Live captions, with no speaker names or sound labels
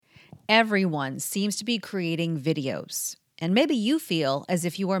Everyone seems to be creating videos, and maybe you feel as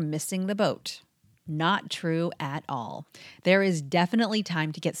if you are missing the boat. Not true at all. There is definitely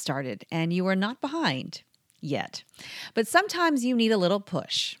time to get started, and you are not behind yet. But sometimes you need a little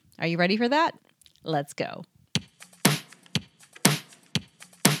push. Are you ready for that? Let's go.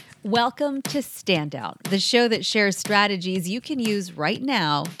 Welcome to Standout, the show that shares strategies you can use right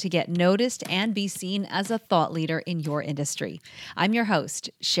now to get noticed and be seen as a thought leader in your industry. I'm your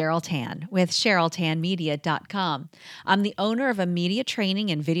host, Cheryl Tan, with CherylTanMedia.com. I'm the owner of a media training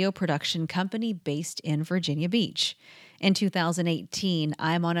and video production company based in Virginia Beach. In 2018,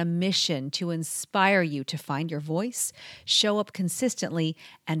 I'm on a mission to inspire you to find your voice, show up consistently,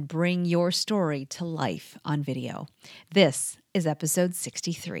 and bring your story to life on video. This is episode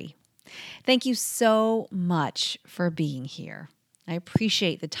 63. Thank you so much for being here. I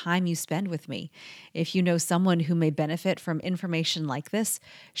appreciate the time you spend with me. If you know someone who may benefit from information like this,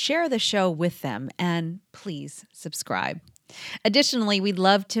 share the show with them and please subscribe. Additionally, we'd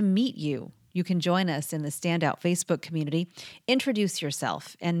love to meet you. You can join us in the Standout Facebook community, introduce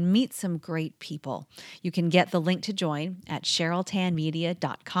yourself, and meet some great people. You can get the link to join at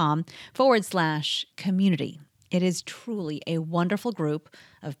CherylTanMedia.com/community. It is truly a wonderful group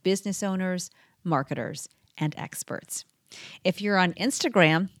of business owners, marketers, and experts. If you're on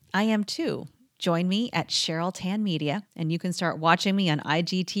Instagram, I am too. Join me at Cheryl Tan Media, and you can start watching me on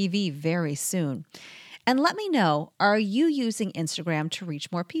IGTV very soon. And let me know, are you using Instagram to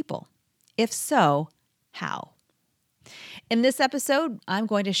reach more people? If so, how? In this episode, I'm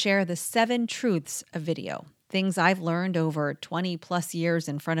going to share the 7 truths of video, things I've learned over 20 plus years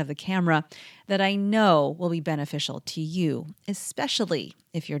in front of the camera that I know will be beneficial to you, especially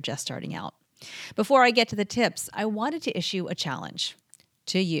if you're just starting out. Before I get to the tips, I wanted to issue a challenge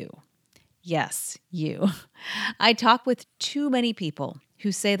to you. Yes, you. I talk with too many people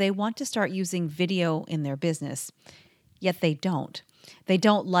who say they want to start using video in their business, yet they don't. They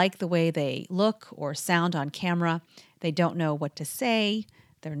don't like the way they look or sound on camera. They don't know what to say.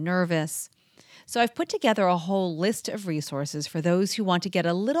 They're nervous. So I've put together a whole list of resources for those who want to get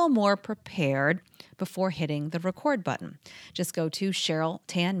a little more prepared before hitting the record button. Just go to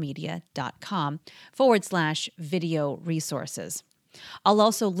CherylTanMedia.com/video resources. I'll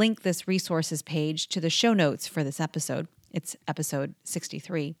also link this resources page to the show notes for this episode. It's episode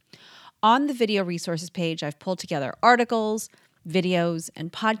 63. On the video resources page, I've pulled together articles, videos,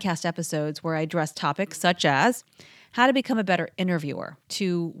 and podcast episodes where I address topics such as how to become a better interviewer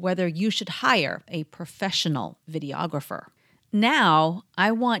to whether you should hire a professional videographer. Now,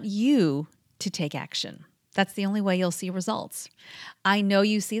 I want you to take action. That's the only way you'll see results. I know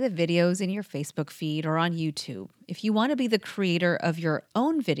you see the videos in your Facebook feed or on YouTube. If you want to be the creator of your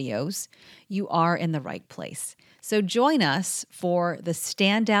own videos, you are in the right place. So join us for the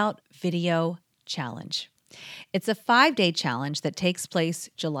Standout Video Challenge. It's a 5-day challenge that takes place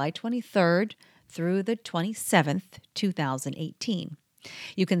July 23rd through the 27th, 2018.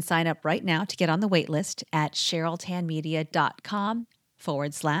 You can sign up right now to get on the wait list at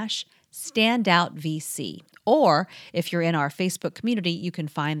CherylTanMedia.com/StandoutVC. Or if you're in our Facebook community, you can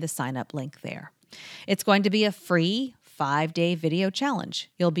find the sign up link there. It's going to be a free 5-day video challenge.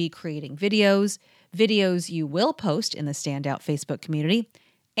 You'll be creating videos you will post in the Standout Facebook community,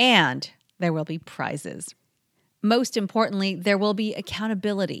 and there will be prizes. Most importantly, there will be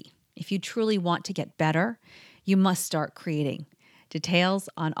accountability. If you truly want to get better, you must start creating. Details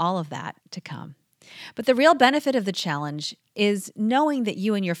on all of that to come. But the real benefit of the challenge is knowing that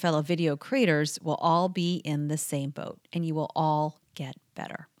you and your fellow video creators will all be in the same boat and you will all get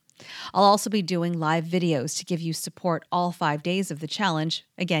better. I'll also be doing live videos to give you support all 5 days of the challenge.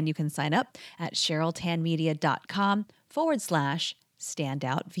 Again, you can sign up at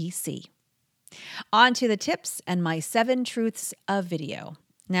CherylTanMedia.com/StandoutVC. On to the tips and my 7 truths of video.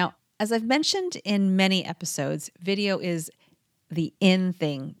 Now, as I've mentioned in many episodes, video is the in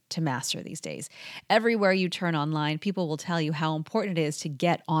thing to master these days. Everywhere you turn online, people will tell you how important it is to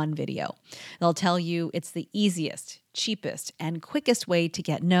get on video. They'll tell you it's the easiest, cheapest, and quickest way to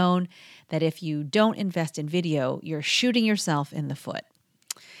get known, that if you don't invest in video, you're shooting yourself in the foot.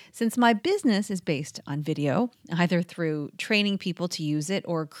 Since my business is based on video, either through training people to use it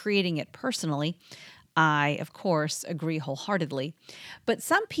or creating it personally, I, of course, agree wholeheartedly. But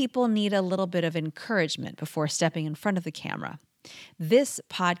some people need a little bit of encouragement before stepping in front of the camera. This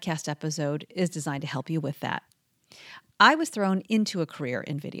podcast episode is designed to help you with that. I was thrown into a career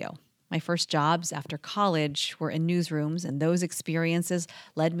in video. My first jobs after college were in newsrooms, and those experiences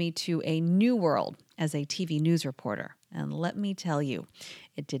led me to a new world as a TV news reporter. And let me tell you,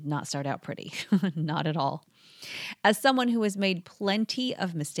 it did not start out pretty. Not at all. As someone who has made plenty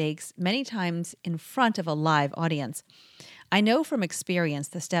of mistakes, many times in front of a live audience, I know from experience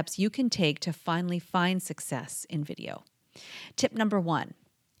the steps you can take to finally find success in video. Tip number 1,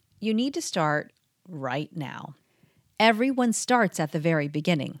 you need to start right now. Everyone starts at the very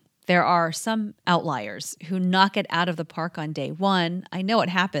beginning. There are some outliers who knock it out of the park on day 1. I know it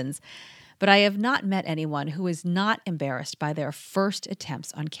happens, but I have not met anyone who is not embarrassed by their first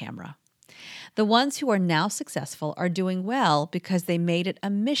attempts on camera. The ones who are now successful are doing well because they made it a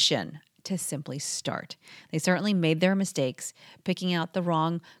mission to simply start. They certainly made their mistakes, picking out the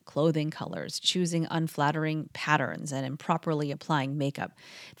wrong clothing colors, choosing unflattering patterns, and improperly applying makeup.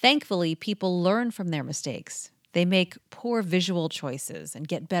 Thankfully, people learn from their mistakes. They make poor visual choices and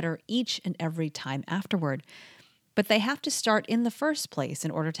get better each and every time afterward. But they have to start in the first place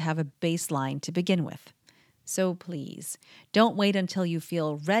in order to have a baseline to begin with. So please, don't wait until you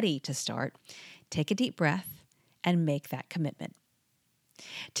feel ready to start. Take a deep breath and make that commitment.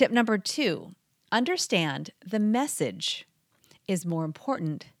 Tip number 2, understand the message is more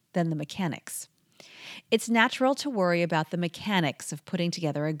important than the mechanics. It's natural to worry about the mechanics of putting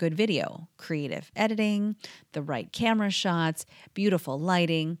together a good video, creative editing, the right camera shots, beautiful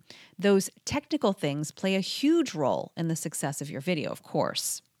lighting. Those technical things play a huge role in the success of your video, of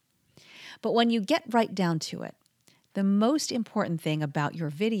course. But when you get right down to it, the most important thing about your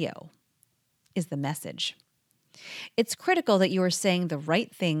video is the message. It's critical that you are saying the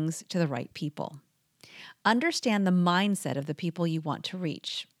right things to the right people. Understand the mindset of the people you want to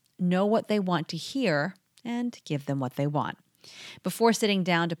reach. Know what they want to hear and give them what they want. Before sitting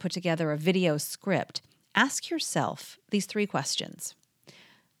down to put together a video script, ask yourself these 3 questions.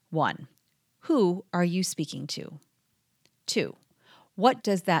 1, who are you speaking to? 2, what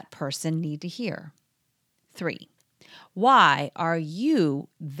does that person need to hear? 3, why are you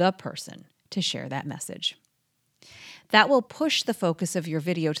the person to share that message? That will push the focus of your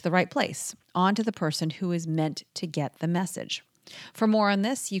video to the right place, onto the person who is meant to get the message. For more on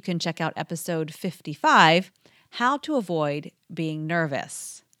this, you can check out episode 55, How to Avoid Being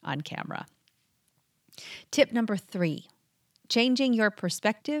Nervous on Camera. Tip number 3, changing your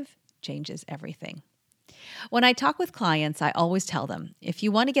perspective changes everything. When I talk with clients, I always tell them, if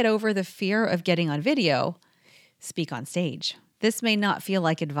you want to get over the fear of getting on video, speak on stage. This may not feel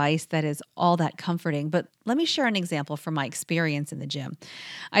like advice that is all that comforting, but let me share an example from my experience in the gym.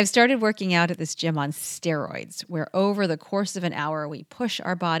 I've started working out at this gym on steroids, where over the course of an hour, we push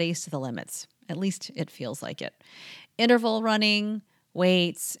our bodies to the limits. At least it feels like it. Interval running,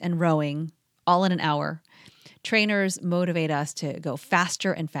 weights, and rowing, all in an hour. Trainers motivate us to go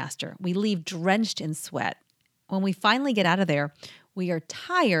faster and faster. We leave drenched in sweat. When we finally get out of there, we are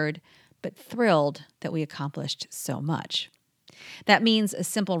tired, but thrilled that we accomplished so much. That means a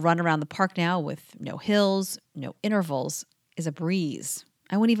simple run around the park now with no hills, no intervals is a breeze.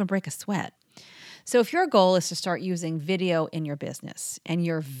 I wouldn't even break a sweat. So if your goal is to start using video in your business and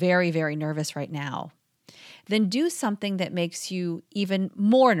you're very, very nervous right now, then do something that makes you even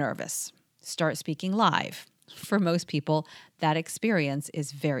more nervous. Start speaking live. For most people, that experience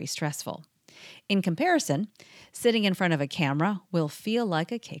is very stressful. In comparison, sitting in front of a camera will feel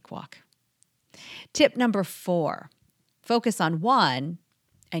like a cakewalk. Tip number 4. Focus on one,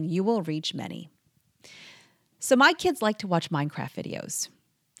 and you will reach many. So my kids like to watch Minecraft videos.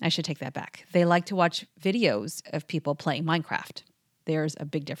 I should take that back. They like to watch videos of people playing Minecraft. There's a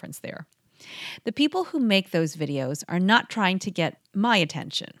big difference there. The people who make those videos are not trying to get my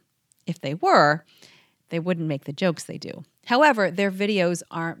attention. If they were, they wouldn't make the jokes they do. However, their videos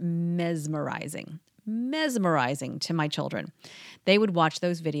are mesmerizing to my children. They would watch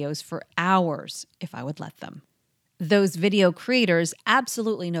those videos for hours if I would let them. Those video creators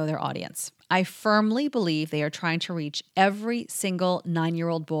absolutely know their audience. I firmly believe they are trying to reach every single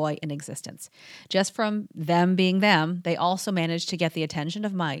 9-year-old boy in existence. Just from them being them, they also manage to get the attention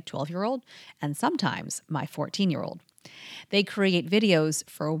of my 12-year-old and sometimes my 14-year-old. They create videos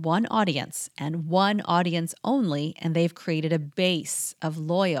for one audience and one audience only, and they've created a base of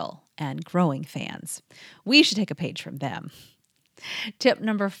loyal and growing fans. We should take a page from them. Tip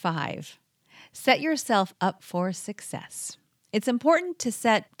number 5. Set yourself up for success. It's important to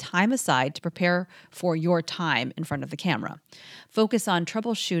set time aside to prepare for your time in front of the camera. Focus on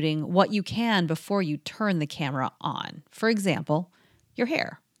troubleshooting what you can before you turn the camera on. For example, your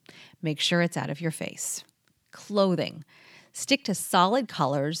hair. Make sure it's out of your face. Clothing. Stick to solid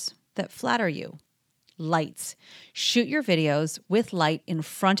colors that flatter you. Lights. Shoot your videos with light in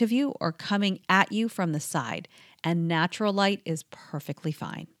front of you or coming at you from the side, and natural light is perfectly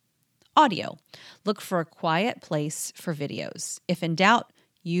fine. Audio. Look for a quiet place for videos. If in doubt,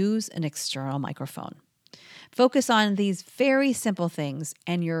 use an external microphone. Focus on these very simple things,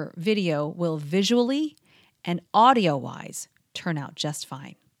 and your video will visually and audio-wise turn out just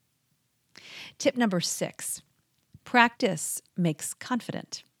fine. Tip number 6, practice makes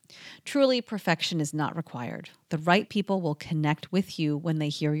confident. Truly, perfection is not required. The right people will connect with you when they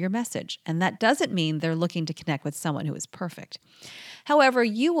hear your message, and that doesn't mean they're looking to connect with someone who is perfect. However,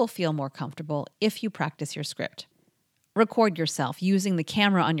 you will feel more comfortable if you practice your script. Record yourself using the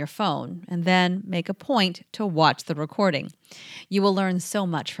camera on your phone, and then make a point to watch the recording. You will learn so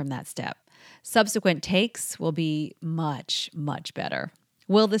much from that step. Subsequent takes will be much, much better.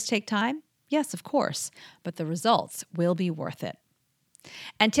 Will this take time? Yes, of course, but the results will be worth it.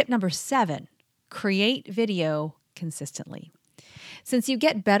 And tip number 7, create video consistently. Since you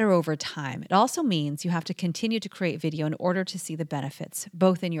get better over time, it also means you have to continue to create video in order to see the benefits,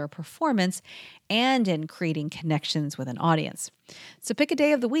 both in your performance and in creating connections with an audience. So pick a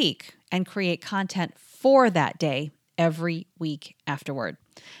day of the week and create content for that day every week afterward.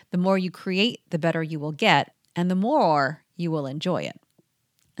 The more you create, the better you will get, and the more you will enjoy it.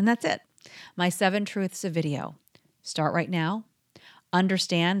 And that's it. My 7 truths of video. Start right now.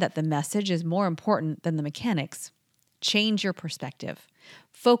 Understand that the message is more important than the mechanics. Change your perspective.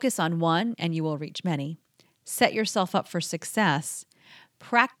 Focus on one and you will reach many. Set yourself up for success.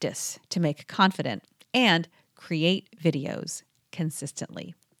 Practice to make confident, and create videos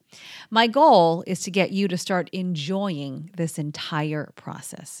consistently. My goal is to get you to start enjoying this entire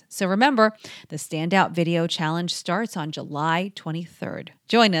process. So remember, the Standout Video Challenge starts on July 23rd.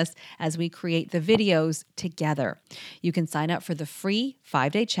 Join us as we create the videos together. You can sign up for the free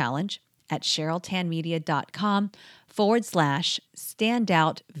 5-day challenge at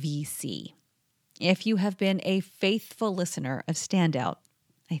CherylTanMedia.com/StandoutVC. If you have been a faithful listener of Standout,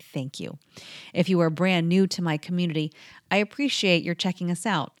 I thank you. If you are brand new to my community, I appreciate your checking us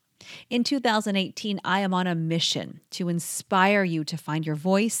out. In 2018, I am on a mission to inspire you to find your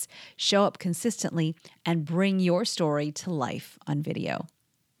voice, show up consistently, and bring your story to life on video.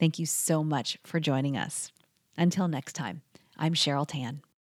 Thank you so much for joining us. Until next time, I'm Cheryl Tan.